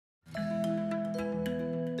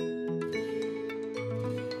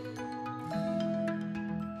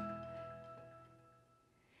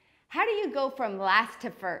do you go from last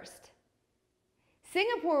to first?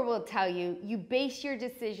 Singapore will tell you you base your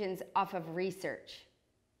decisions off of research.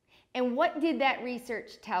 And what did that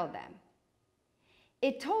research tell them?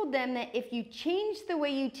 It told them that if you change the way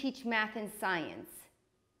you teach math and science,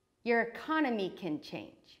 your economy can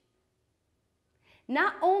change.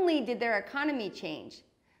 Not only did their economy change,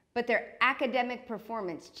 but their academic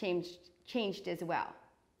performance changed as well.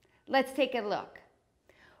 Let's take a look.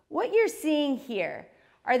 What you're seeing here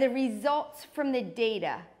are the results from the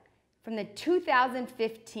data from the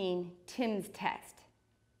 2015 TIMSS test.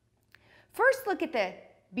 First, look at the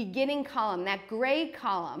beginning column, that gray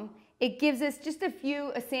column. It gives us just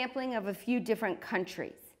a sampling of a few different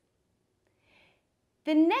countries.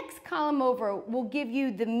 The next column over will give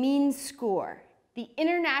you the mean score, the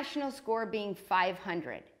international score being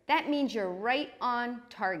 500. That means you're right on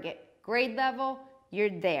target. Grade level, you're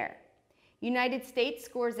there. United States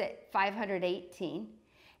scores at 518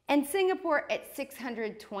 and Singapore at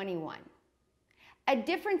 621. A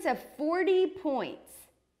difference of 40 points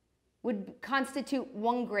would constitute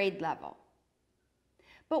one grade level.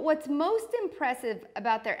 But what's most impressive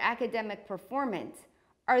about their academic performance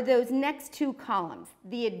are those next two columns,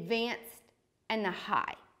 the advanced and the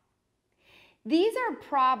high. These are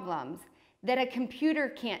problems that a computer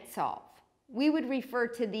can't solve. We would refer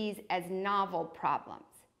to these as novel problems.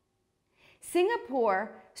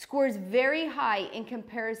 Singapore scores very high in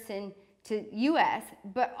comparison to US,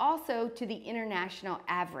 but also to the international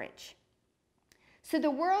average. So the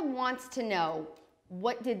world wants to know,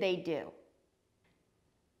 what did they do?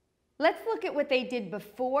 Let's look at what they did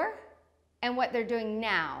before and what they're doing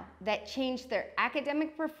now that changed their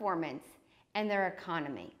academic performance and their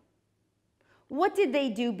economy. What did they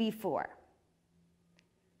do before?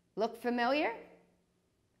 Look familiar?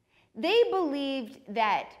 They believed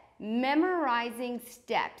that memorizing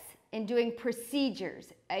steps and doing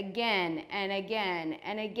procedures again and again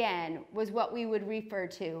and again was what we would refer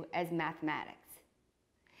to as mathematics.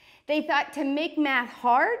 They thought to make math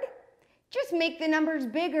hard, just make the numbers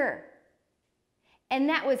bigger. And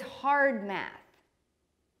that was hard math.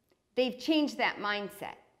 They've changed that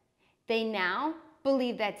mindset. They now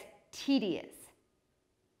believe that's tedious.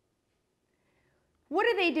 What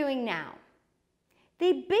are they doing now?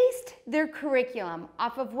 They based their curriculum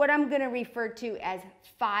off of what I'm going to refer to as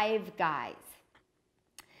 5 guys.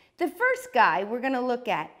 The first guy we're going to look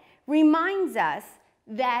at reminds us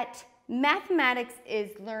that mathematics is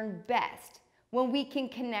learned best when we can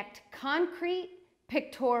connect concrete,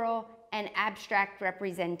 pictorial, and abstract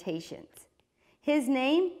representations. His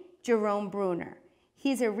name, Jerome Bruner.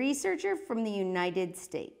 He's a researcher from the United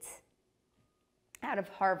States, out of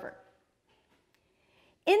Harvard.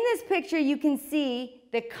 In this picture, you can see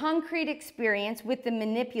the concrete experience with the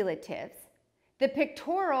manipulatives, the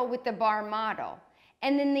pictorial with the bar model,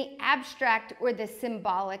 and then the abstract or the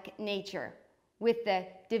symbolic nature with the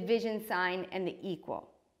division sign and the equal.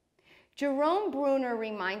 Jerome Bruner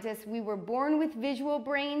reminds us we were born with visual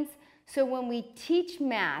brains, so when we teach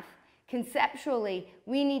math, conceptually,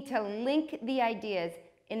 we need to link the ideas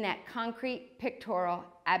in that concrete, pictorial,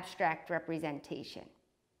 abstract representation.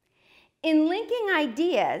 In linking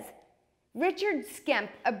ideas, Richard Skemp,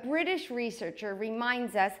 a British researcher,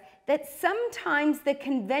 reminds us that sometimes the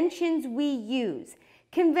conventions we use,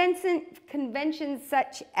 conventions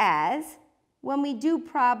such as when we do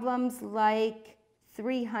problems like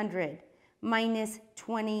 300 minus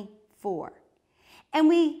 24, and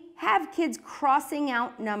we have kids crossing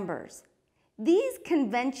out numbers. These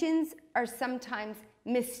conventions are sometimes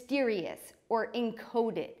mysterious or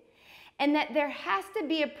encoded, and that there has to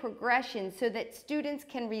be a progression so that students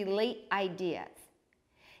can relate ideas.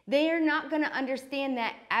 They are not going to understand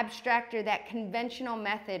that abstract or that conventional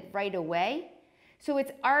method right away, so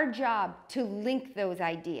it's our job to link those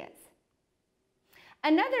ideas.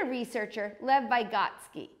 Another researcher, Lev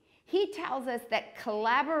Vygotsky, he tells us that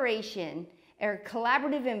collaboration or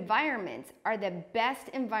collaborative environments are the best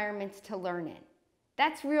environments to learn in.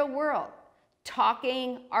 That's real world.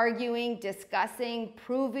 Talking, arguing, discussing,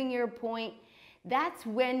 proving your point, that's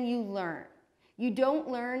when you learn. You don't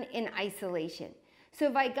learn in isolation.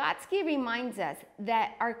 So Vygotsky reminds us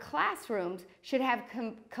that our classrooms should have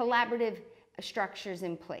collaborative structures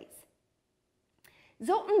in place.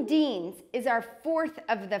 Zoltan Dienes is our 4th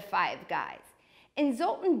of the 5 guys. And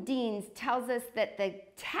Zoltan Dienes tells us that the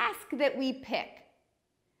task that we pick,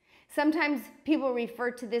 sometimes people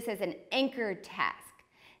refer to this as an anchor task.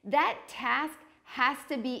 That task has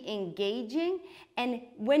to be engaging, and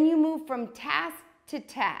when you move from task to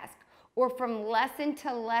task or from lesson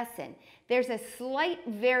to lesson, there's a slight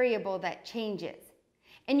variable that changes.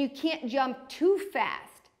 And you can't jump too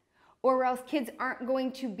fast or else kids aren't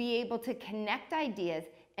going to be able to connect ideas,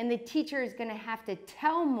 and the teacher is going to have to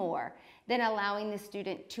tell more than allowing the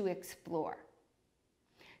student to explore.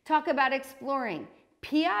 Talk about exploring.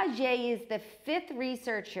 Piaget is the 5th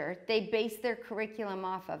researcher they base their curriculum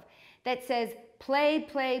off of that says, play,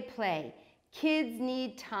 play, play. Kids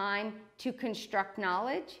need time to construct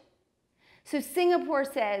knowledge. So Singapore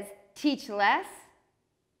says, teach less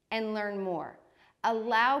and learn more.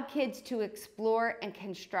 Allow kids to explore and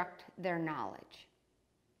construct their knowledge.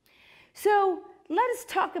 So let us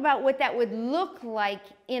talk about what that would look like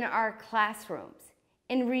in our classrooms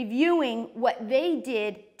and reviewing what they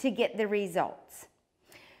did to get the results.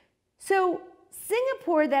 So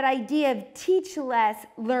Singapore, that idea of teach less,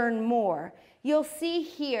 learn more, you'll see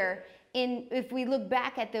here if we look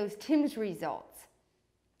back at those TIMSS results.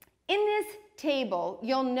 In this table,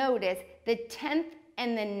 you'll notice the 10th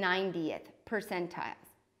and the 90th percentiles.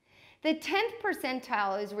 The 10th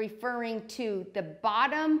percentile is referring to the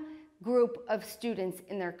bottom group of students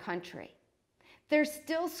in their country. They're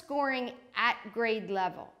still scoring at grade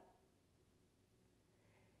level.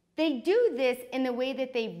 They do this in the way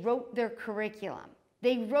that they wrote their curriculum.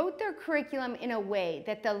 They wrote their curriculum in a way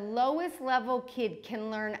that the lowest level kid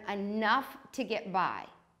can learn enough to get by,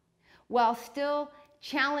 while still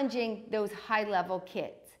challenging those high level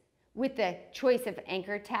kids with the choice of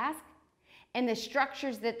anchor task and the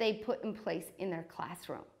structures that they put in place in their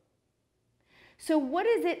classroom. So what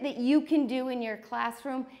is it that you can do in your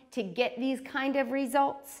classroom to get these kind of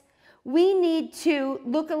results? We need to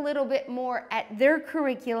look a little bit more at their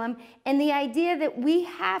curriculum and the idea that we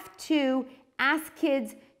have to ask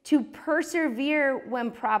kids to persevere when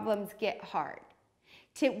problems get hard,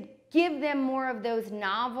 to give them more of those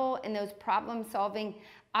novel and those problem-solving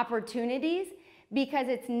opportunities, because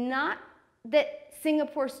it's not that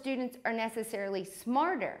Singapore students are necessarily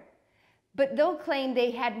smarter, but they'll claim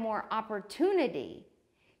they had more opportunity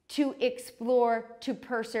to explore, to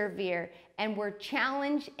persevere, and were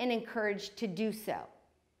challenged and encouraged to do so.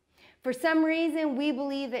 For some reason, we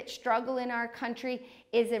believe that struggle in our country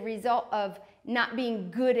is a result of not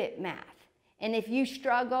being good at math. And if you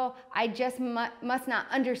struggle, I just must not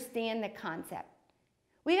understand the concept.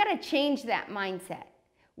 We got to change that mindset.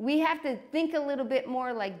 We have to think a little bit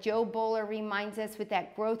more like Joe Bowler reminds us with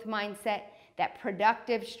that growth mindset, that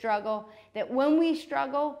productive struggle, that when we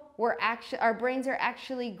struggle, our brains are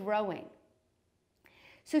actually growing.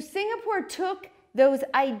 So Singapore took those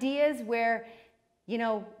ideas where,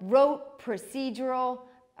 rote, procedural,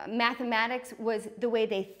 mathematics was the way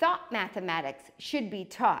they thought mathematics should be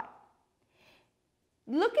taught.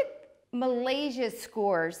 Look at Malaysia's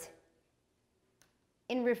scores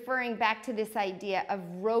in referring back to this idea of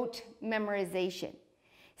rote memorization.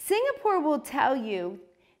 Singapore will tell you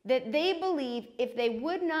that they believe if they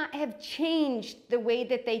would not have changed the way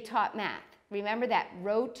that they taught math, remember that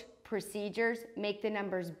rote procedures make the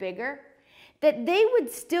numbers bigger, that they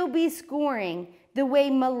would still be scoring the way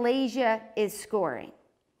Malaysia is scoring.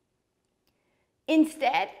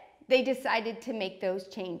 Instead, they decided to make those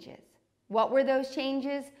changes. What were those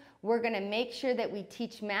changes? We're going to make sure that we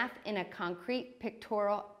teach math in a concrete,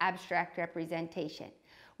 pictorial, abstract representation.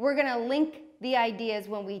 We're going to link the ideas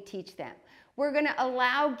when we teach them. We're going to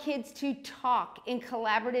allow kids to talk in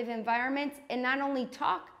collaborative environments, and not only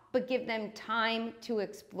talk, but give them time to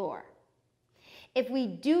explore. If we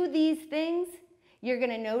do these things, you're going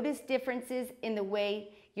to notice differences in the way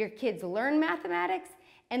your kids learn mathematics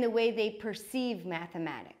and the way they perceive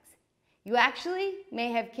mathematics. You actually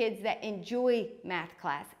may have kids that enjoy math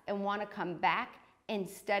class and want to come back and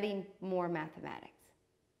study more mathematics.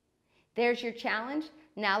 There's your challenge.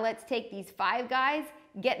 Now let's take these 5 guys,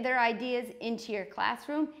 get their ideas into your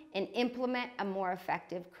classroom, and implement a more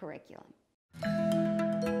effective curriculum.